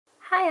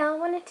Hi, I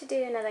wanted to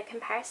do another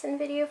comparison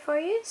video for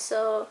you.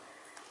 So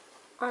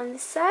on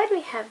this side we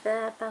have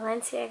the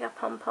Balenciaga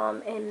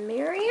PomPon in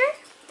Murier,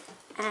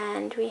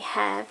 and we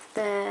have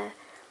the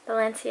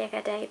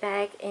Balenciaga Day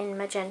bag in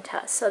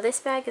Magenta. So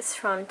this bag is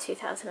from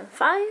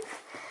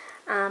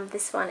 2005.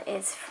 This one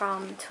is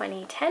from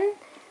 2010.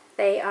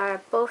 They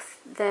are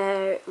both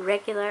the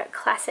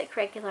classic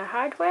regular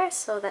hardware,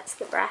 so that's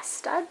the brass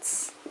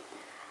studs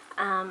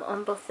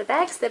on both the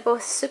bags. They're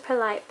both super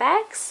light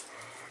bags.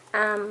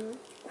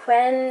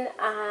 When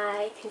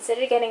I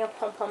considered getting a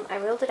PomPon, I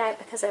ruled it out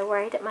because I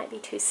worried it might be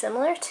too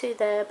similar to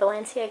the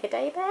Balenciaga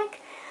Day bag.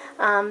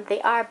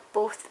 They are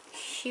both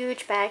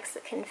huge bags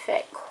that can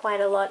fit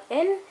quite a lot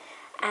in,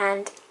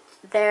 and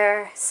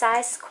their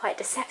size is quite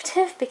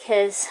deceptive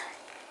because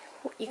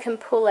you can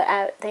pull it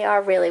out. They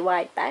are really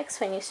wide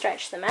bags when you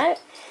stretch them out,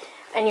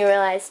 and you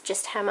realize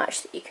just how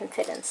much that you can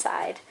fit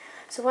inside.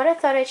 So what I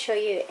thought I'd show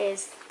you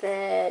is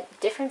the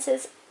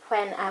differences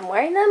when I'm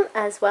wearing them,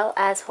 as well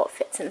as what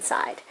fits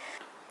inside.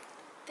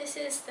 This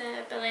is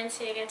the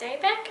Balenciaga Day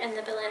bag and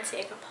the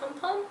Balenciaga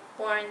PomPon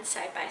worn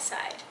side by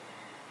side.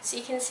 So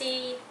you can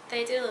see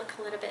they do look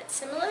a little bit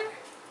similar.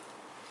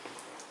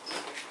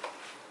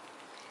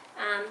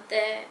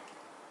 The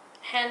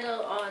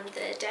handle on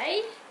the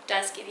Day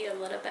does give you a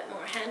little bit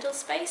more handle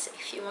space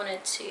if you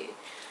wanted to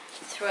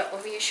throw it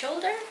over your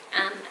shoulder,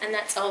 and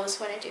that's always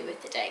what I do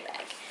with the Day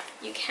bag.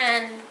 You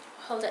can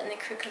hold it in the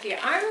crook of your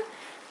arm,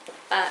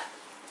 but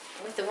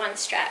with the one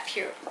strap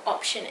your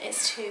option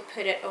is to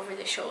put it over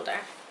the shoulder.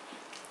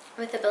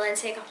 With the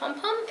Balenciaga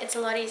PomPon, it's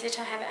a lot easier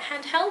to have it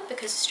handheld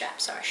because the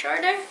straps are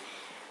shorter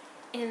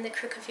in the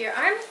crook of your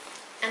arm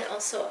and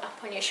also up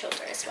on your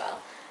shoulder as well.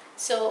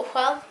 So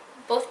while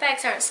both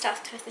bags aren't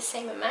stuffed with the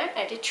same amount,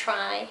 I did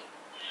try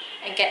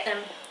and get them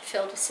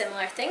filled with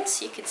similar things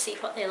so you could see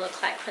what they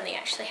look like when they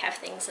actually have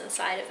things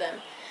inside of them.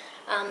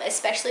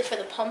 Especially for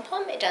the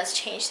PomPon, it does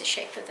change the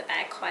shape of the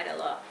bag quite a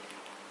lot.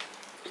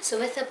 So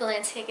with the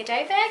Balenciaga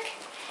Day bag,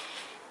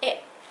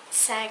 it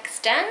sags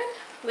down.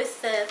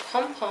 With the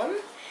PomPon,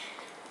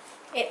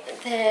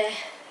 the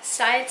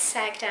sides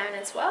sag down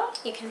as well.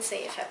 You can see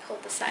if I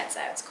pulled the sides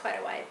out, it's quite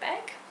a wide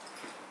bag.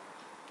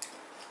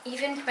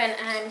 Even when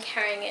I'm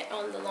carrying it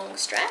on the long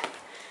strap,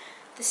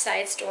 the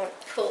sides don't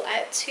pull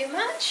out too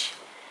much.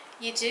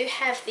 You do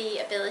have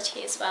the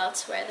ability as well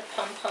to wear the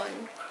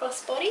PomPon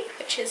crossbody,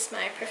 which is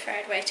my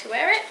preferred way to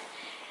wear it.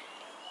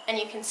 And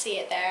you can see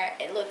it there.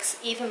 It looks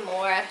even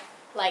more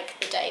like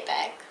the Day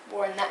bag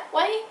worn that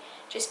way,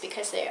 just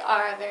because they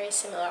are a very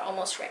similar,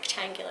 almost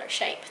rectangular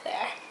shape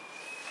there.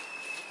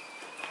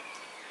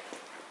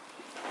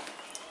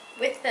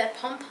 With the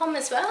PomPon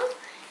as well,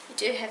 you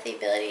do have the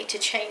ability to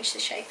change the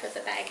shape of the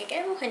bag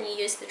again when you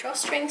use the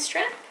drawstring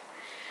strap.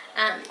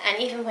 And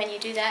even when you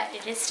do that,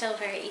 it is still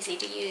very easy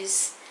to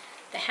use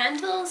the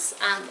handles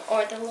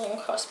or the long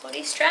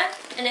crossbody strap.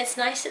 And it's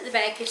nice that the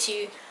bag gives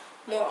you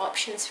more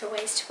options for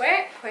ways to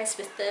wear it, whereas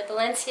with the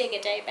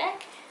Balenciaga Day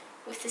bag,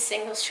 with the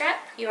single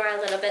strap, you are a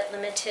little bit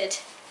limited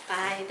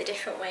by the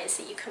different ways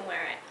that you can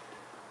wear it.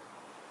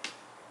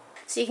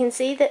 So you can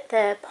see that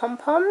the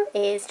PomPon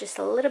is just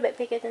a little bit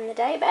bigger than the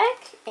Day bag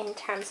in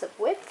terms of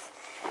width.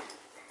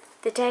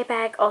 The Day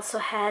bag also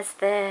has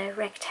the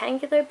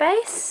rectangular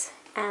base,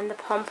 and the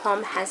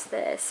PomPon has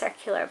the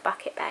circular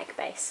bucket bag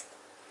base.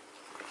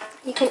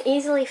 You can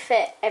easily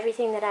fit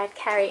everything that I'd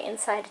carry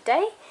inside a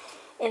Day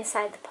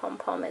inside the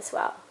PomPon as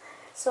well.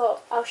 So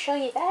I'll show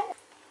you that.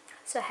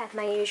 So I have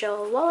my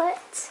usual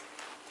wallet,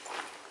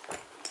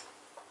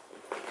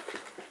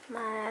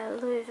 my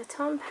Louis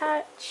Vuitton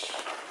pouch,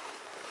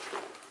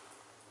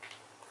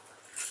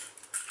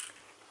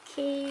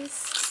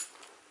 keys,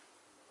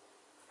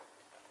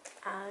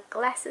 a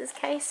glasses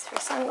case for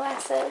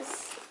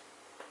sunglasses,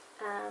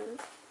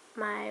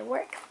 my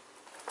work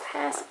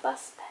pass,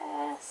 bus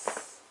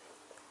pass,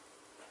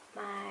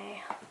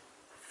 my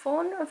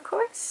phone of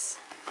course,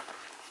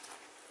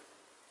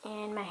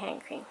 and my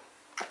hand cream.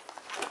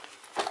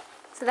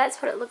 So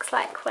that's what it looks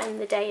like when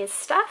the Day is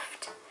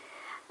stuffed.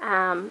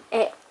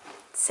 It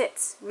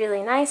sits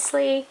really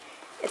nicely.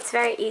 It's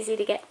very easy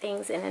to get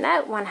things in and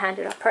out,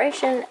 one-handed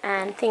operation,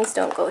 and things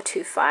don't go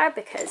too far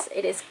because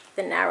it is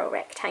the narrow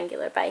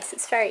rectangular base.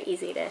 It's very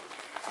easy to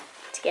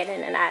get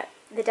in and out.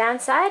 The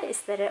downside is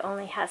that it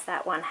only has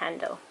that one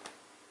handle.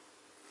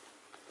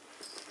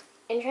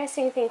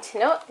 Interesting thing to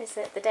note is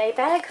that the Day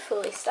bag,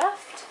 fully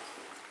stuffed,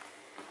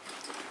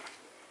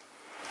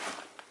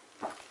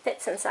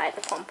 fits inside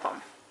the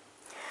PomPon.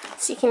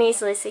 So you can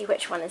easily see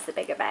which one is the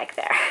bigger bag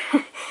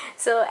there.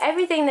 So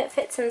everything that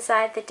fits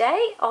inside the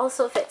Day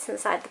also fits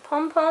inside the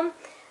PomPon.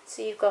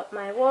 So you've got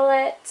my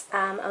wallet,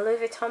 a Louis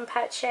Vuitton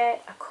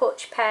pouchette, a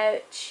Coach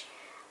pouch,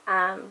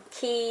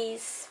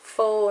 keys,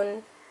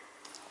 phone,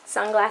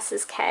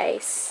 sunglasses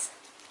case,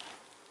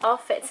 all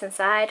fits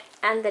inside,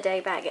 and the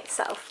Day bag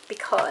itself,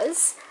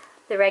 because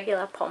the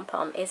regular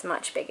PomPon is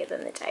much bigger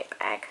than the Day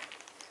bag.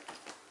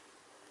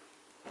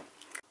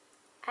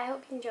 I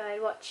hope you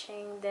enjoyed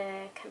watching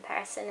the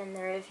comparison and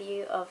the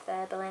review of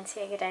the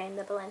Balenciaga Day and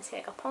the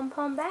Balenciaga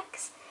PomPon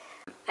bags.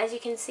 As you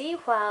can see,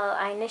 while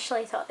I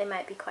initially thought they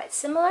might be quite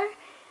similar,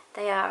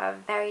 they are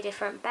very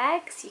different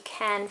bags. You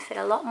can fit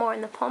a lot more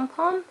in the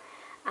PomPon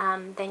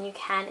than you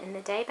can in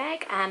the day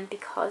bag, and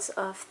because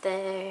of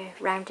the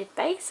rounded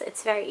base,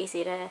 it's very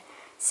easy to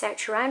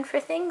search around for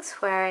things,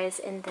 whereas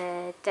in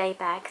the day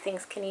bag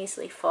things can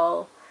easily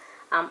fall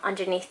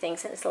underneath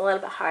things, and it's a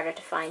little bit harder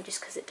to find just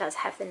because it does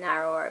have the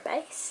narrower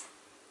base.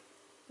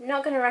 I'm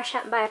not going to rush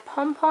out and buy a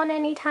PomPon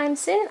anytime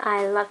soon.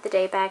 I love the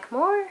day bag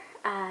more.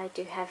 I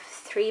do have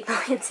 3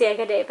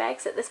 Balenciaga day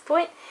bags at this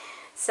point,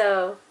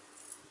 so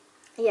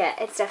yeah,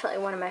 it's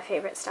definitely one of my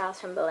favourite styles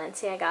from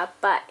Balenciaga,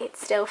 but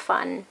it's still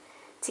fun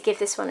to give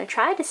this one a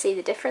try to see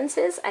the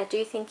differences. I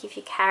do think if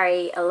you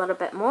carry a little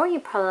bit more, you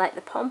probably like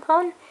the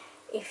PomPon.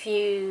 If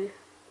you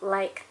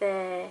like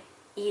the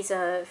ease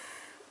of,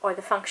 or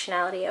the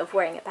functionality of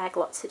wearing a bag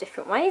lots of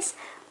different ways,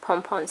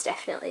 PomPon's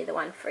definitely the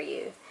one for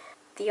you.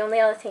 The only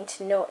other thing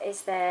to note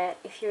is that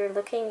if you're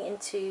looking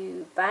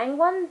into buying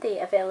one,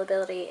 the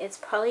availability is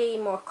probably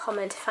more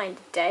common to find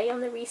today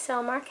on the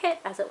resale market,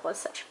 as it was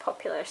such a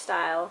popular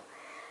style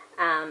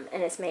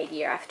and is made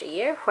year after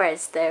year,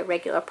 whereas the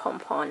regular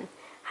PomPon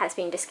has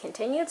been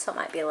discontinued, so it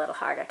might be a little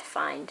harder to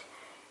find.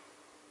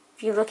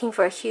 If you're looking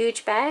for a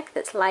huge bag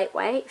that's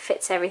lightweight,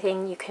 fits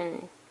everything, you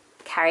can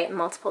carry it in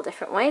multiple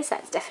different ways,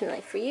 that's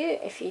definitely for you.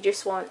 If you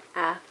just want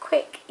a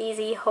quick,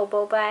 easy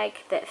hobo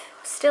bag that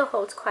still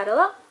holds quite a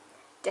lot,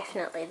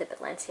 definitely the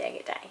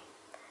Balenciaga day.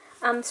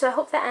 So I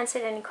hope that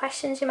answered any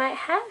questions you might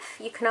have.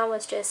 You can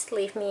always just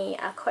leave me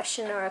a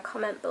question or a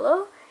comment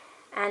below,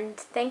 and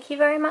thank you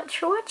very much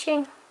for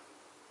watching.